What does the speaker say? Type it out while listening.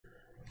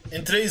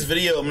In today's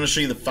video, I'm going to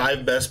show you the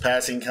 5 best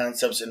passing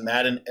concepts in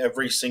Madden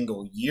every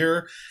single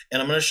year,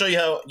 and I'm going to show you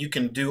how you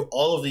can do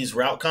all of these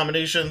route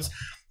combinations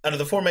out of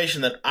the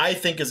formation that I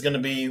think is going to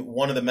be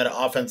one of the meta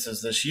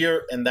offenses this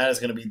year, and that is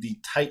going to be the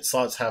tight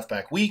slots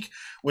halfback weak,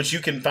 which you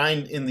can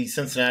find in the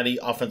Cincinnati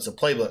offensive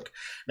playbook.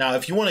 Now,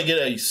 if you want to get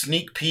a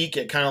sneak peek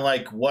at kind of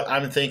like what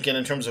I'm thinking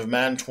in terms of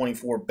Madden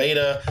 24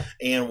 beta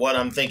and what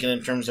I'm thinking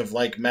in terms of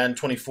like Madden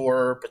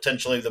 24,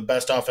 potentially the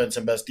best offense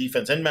and best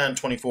defense in Madden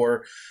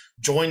 24,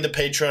 join the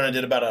Patreon. I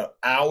did about an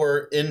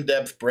hour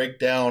in-depth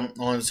breakdown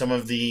on some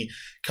of the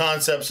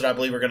concepts that I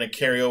believe are going to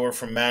carry over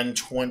from Madden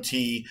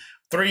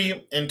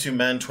 23 into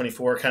Madden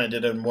 24. Kind of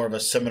did a more of a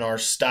seminar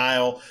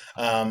style,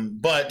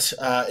 but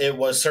it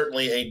was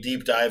certainly a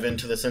deep dive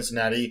into the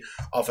Cincinnati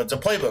offensive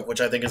playbook,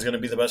 which I think is going to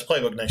be the best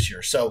playbook next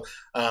year. So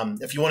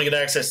if you want to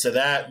get access to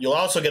that, you'll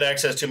also get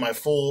access to my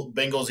full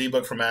Bengals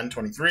ebook for Madden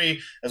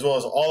 23, as well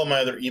as all of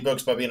my other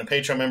ebooks by being a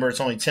Patreon member. It's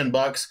only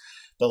 $10.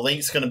 The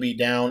link's going to be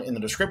down in the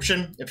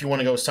description. If you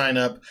want to go sign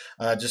up,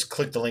 just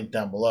click the link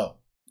down below.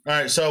 All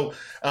right, so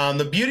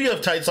the beauty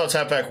of tight slots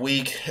halfback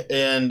week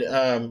and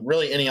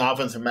really any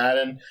offense in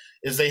Madden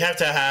is they have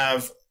to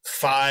have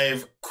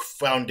 5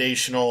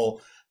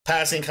 foundational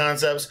passing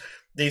concepts.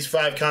 These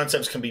 5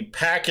 concepts can be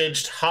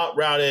packaged, hot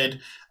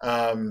routed,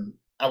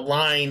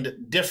 aligned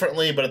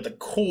differently, but at the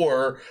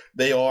core,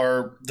 they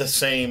are the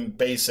same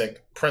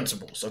basic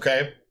principles,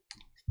 okay?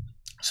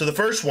 So the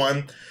first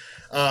one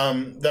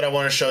that I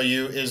want to show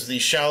you is the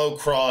shallow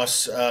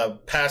cross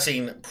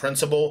passing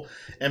principle.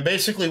 And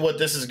basically what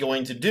this is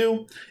going to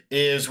do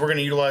is we're going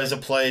to utilize a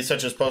play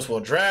such as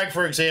post-will drag,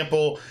 for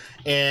example,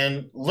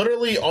 and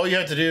literally all you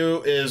have to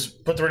do is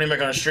put the running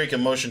back on a streak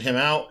and motion him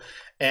out,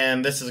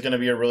 and this is going to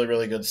be a really,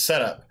 really good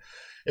setup.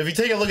 If you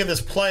take a look at this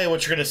play,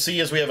 what you're going to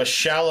see is we have a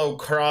shallow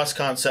cross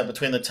concept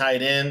between the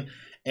tight end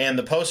and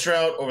the post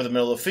route over the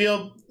middle of the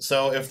field.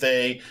 So if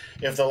the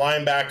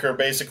linebacker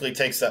basically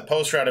takes that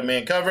post route in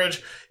man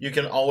coverage, you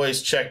can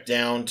always check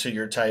down to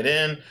your tight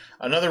end.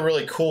 Another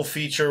really cool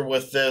feature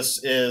with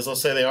this is,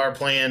 let's say they are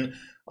playing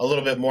a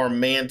little bit more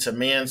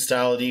man-to-man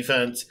style of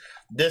defense.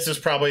 This is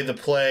probably the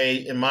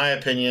play, in my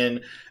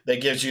opinion,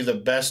 that gives you the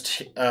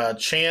best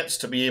chance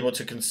to be able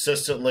to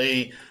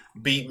consistently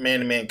beat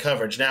man-to-man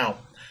coverage. Now,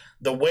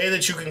 the way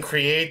that you can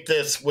create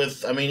this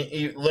with,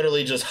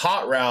 literally just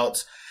hot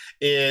routes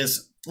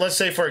is, let's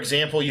say, for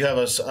example, you have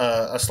a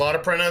slot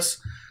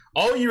apprentice.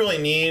 All you really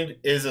need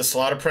is a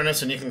slot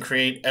apprentice, and you can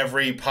create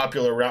every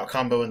popular route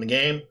combo in the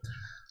game.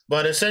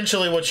 But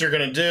essentially what you're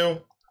going to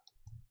do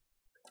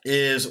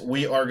is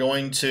we are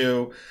going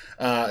to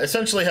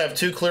essentially have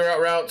 2 clear out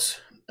routes,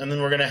 and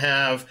then we're going to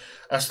have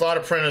a slot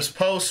apprentice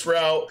post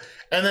route,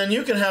 and then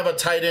you can have a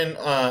tight end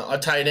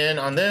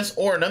on this.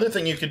 Or another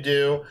thing you could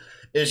do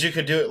is you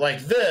could do it like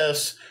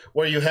this,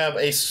 where you have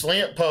a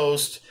slant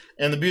post.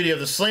 And the beauty of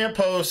the slant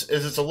post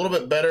is it's a little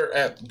bit better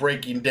at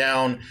breaking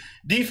down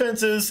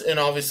defenses, and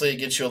obviously it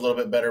gets you a little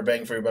bit better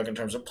bang for your buck in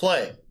terms of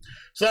play.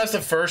 So that's the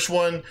first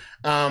one.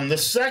 The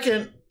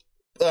second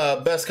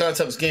best concept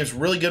of this game is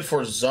really good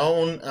for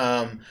zone.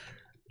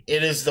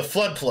 It is the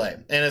flood play,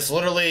 and it's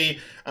literally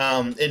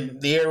in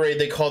the air raid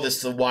they call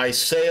this the Y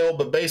sail,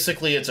 but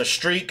basically it's a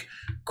streak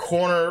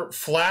corner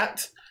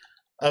flat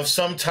of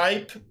some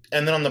type,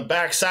 and then on the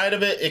back side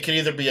of it, it could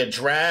either be a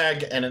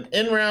drag and an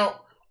in route.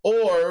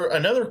 Or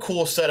another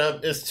cool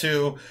setup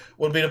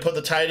would be to put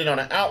the tight end on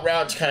an out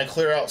route to kind of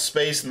clear out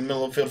space in the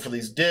middle of the field for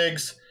these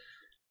digs.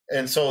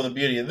 And so the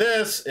beauty of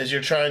this is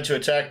you're trying to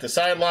attack the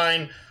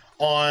sideline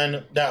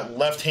on that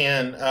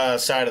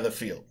left-hand side of the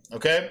field,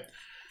 okay?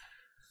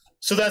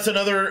 So that's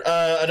another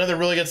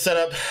really good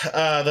setup.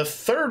 The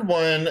third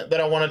one that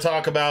I want to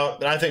talk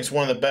about that I think is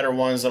one of the better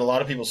ones that a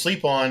lot of people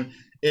sleep on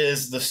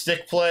is the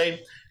stick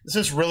play. This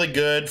is really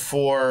good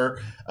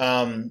for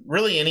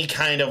really any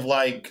kind of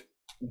like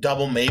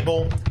double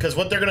Mabel, because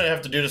what they're going to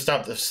have to do to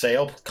stop the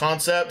sail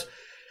concept.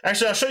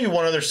 Actually, I'll show you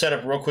one other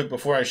setup real quick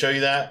before I show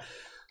you that.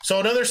 So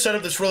another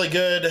setup that's really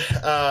good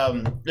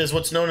is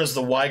what's known as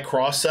the Y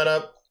cross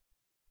setup.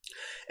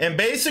 And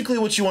basically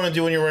what you want to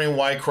do when you're running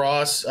Y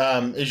cross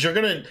is you're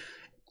going to,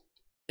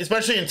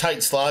 especially in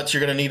tight slots,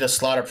 you're going to need a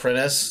slot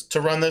apprentice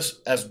to run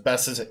this as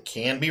best as it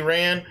can be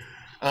ran.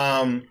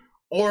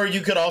 Or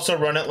you could also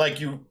run it like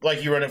you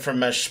run it from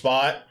mesh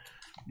spot.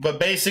 But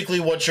basically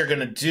what you're going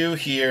to do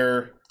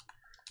here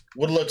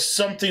would look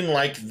something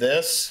like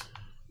this,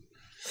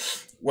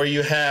 where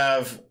you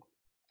have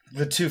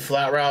the 2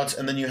 flat routes,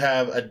 and then you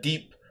have a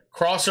deep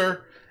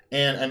crosser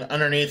and an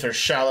underneath or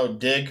shallow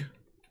dig,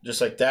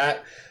 just like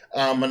that.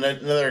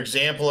 Another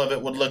example of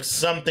it would look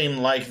something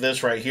like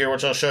this right here,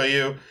 which I'll show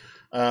you.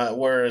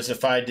 Whereas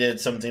if I did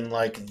something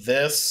like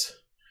this,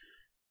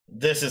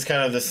 this is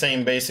kind of the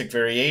same basic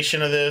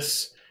variation of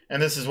this.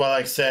 And this is why,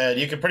 like I said,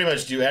 you can pretty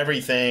much do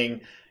everything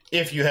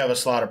if you have a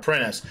slot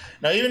apprentice.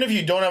 Now, even if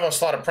you don't have a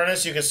slot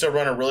apprentice, you can still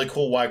run a really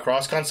cool Y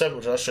cross concept,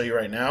 which I'll show you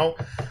right now.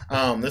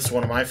 This is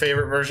one of my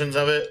favorite versions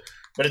of it,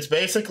 but it's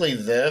basically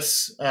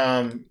this.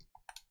 So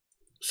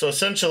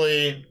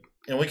essentially,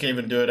 and we can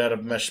even do it out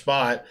of mesh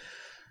spot,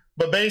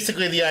 But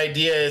basically the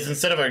idea is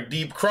instead of a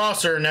deep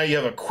crosser, now you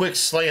have a quick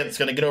slant that's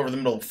going to get over the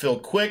middle of the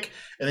field quick,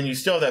 and then you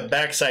still have that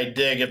backside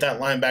dig if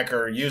that linebacker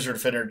or user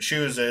defender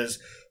chooses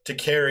to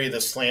carry the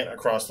slant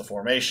across the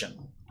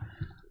formation.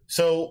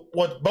 So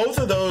what both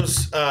of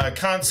those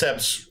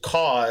concepts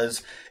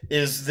cause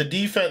is the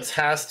defense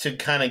has to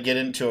kind of get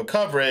into a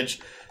coverage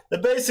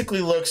that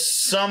basically looks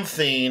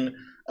something,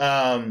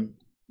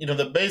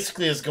 that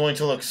basically is going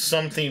to look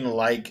something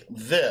like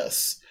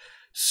this.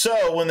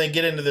 So when they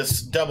get into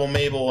this double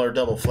Mabel or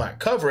double flat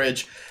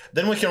coverage,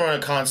 then we can run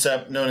a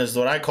concept known as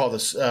what I call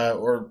this,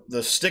 or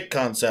the stick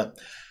concept,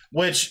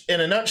 which in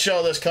a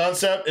nutshell, this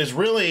concept is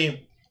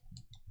really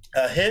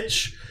a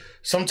hitch,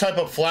 some type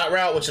of flat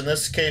route, which in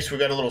this case, we've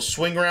got a little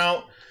swing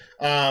route.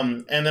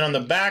 And then on the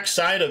back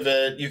side of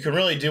it, you can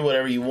really do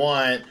whatever you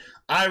want.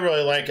 I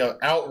really like an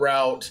out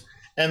route.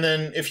 And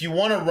then if you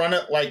want to run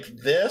it like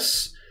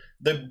this,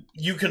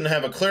 you can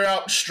have a clear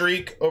out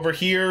streak over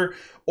here,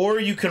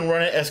 or you can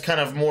run it as kind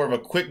of more of a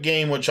quick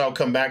game, which I'll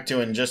come back to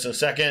in just a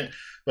second.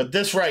 But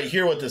this right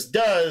here, what this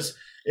does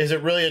is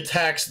it really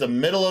attacks the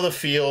middle of the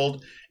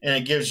field, and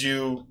it gives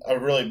you a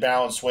really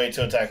balanced way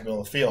to attack the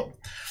middle of the field.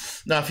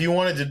 Now, if you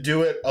wanted to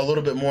do it a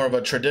little bit more of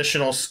a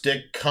traditional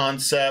stick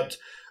concept,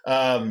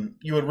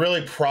 you would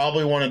really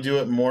probably want to do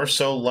it more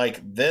so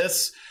like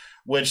this,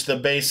 which the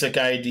basic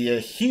idea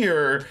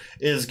here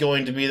is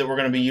going to be that we're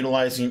going to be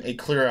utilizing a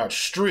clear out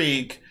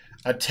streak,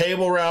 a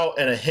table route,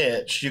 and a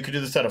hitch. You could do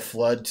this out of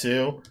flood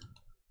too.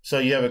 So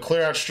you have a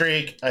clear out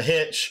streak, a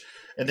hitch,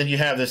 and then you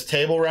have this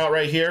table route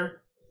right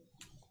here.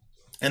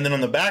 And then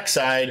on the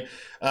backside,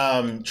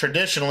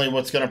 traditionally,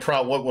 what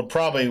would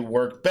probably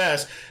work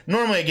best.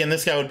 Normally, again,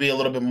 this guy would be a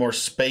little bit more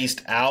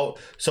spaced out.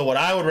 So what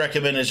I would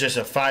recommend is just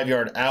a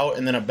 5-yard out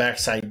and then a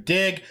backside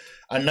dig.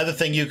 Another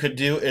thing you could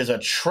do is a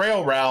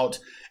trail route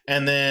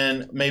and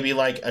then maybe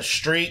like a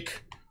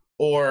streak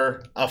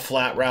or a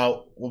flat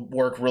route will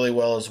work really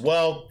well as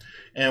well.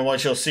 And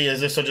what you'll see is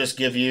this will just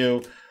give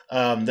you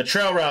the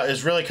trail route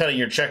is really kind of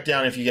your check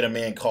down if you get a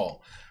man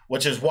call,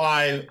 which is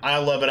why I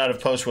love it out of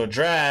post-wheel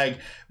drag,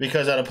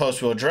 because out of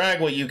post-wheel drag,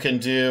 what you can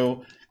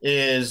do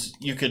is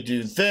you could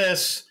do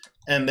this,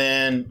 and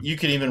then you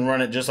could even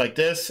run it just like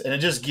this, and it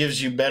just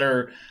gives you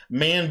better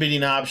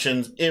man-beating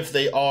options if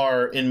they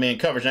are in man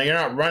coverage. Now, you're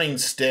not running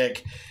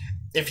stick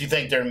if you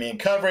think they're in man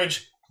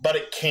coverage, but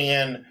it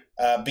can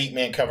beat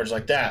man coverage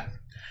like that.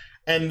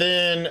 And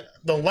then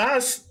the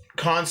last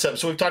concept,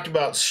 so we've talked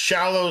about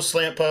shallow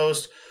slant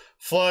post,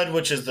 flood,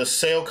 which is the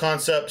sail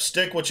concept,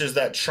 stick, which is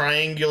that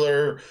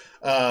triangular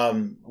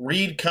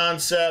read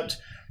concept,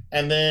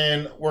 and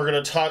then we're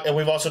going to talk, and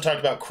we've also talked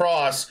about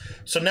cross.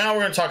 So now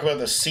we're going to talk about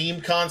the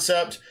seam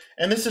concept,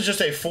 and this is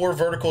just a 4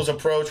 verticals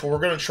approach where we're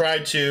going to try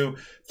to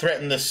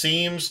threaten the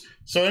seams.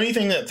 So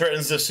anything that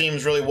threatens the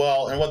seams really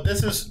well, and what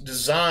this is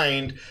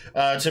designed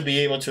to be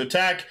able to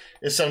attack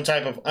is some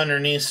type of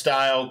underneath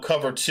style,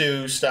 cover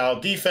 2 style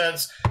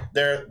defense.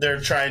 They're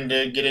trying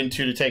to get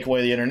into to take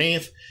away the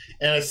underneath.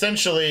 And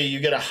essentially, you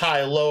get a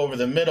high-low over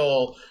the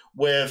middle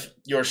with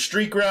your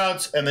streak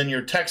routes and then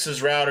your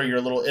Texas route or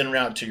your little in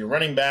route to your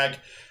running back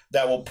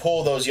that will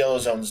pull those yellow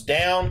zones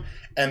down.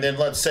 And then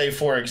let's say,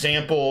 for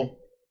example,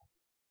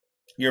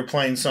 you're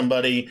playing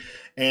somebody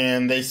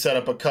and they set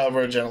up a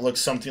coverage and it looks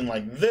something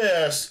like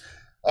this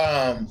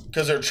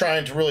because they're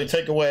trying to really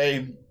take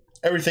away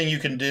everything you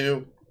can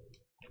do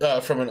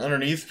from an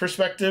underneath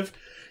perspective.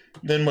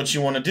 Then what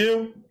you want to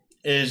do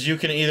is you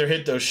can either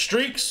hit those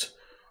streaks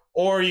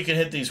or you can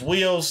hit these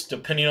wheels,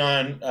 depending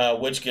on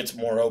which gets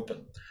more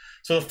open.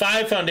 So the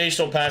 5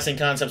 foundational passing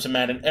concepts in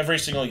Madden every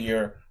single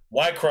year: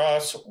 Y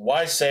cross,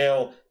 Y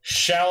sail,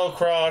 shallow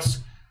cross,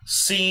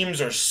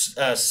 seams or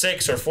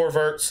 6 or 4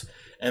 verts,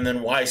 and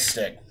then Y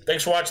stick.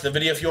 Thanks for watching the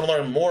video. If you want to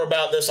learn more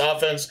about this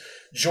offense,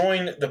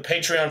 join the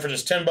Patreon for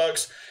just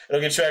 $10.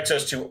 It'll get you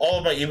access to all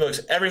of my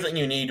ebooks, everything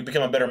you need to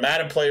become a better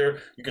Madden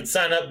player. You can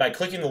sign up by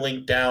clicking the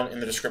link down in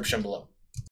the description below.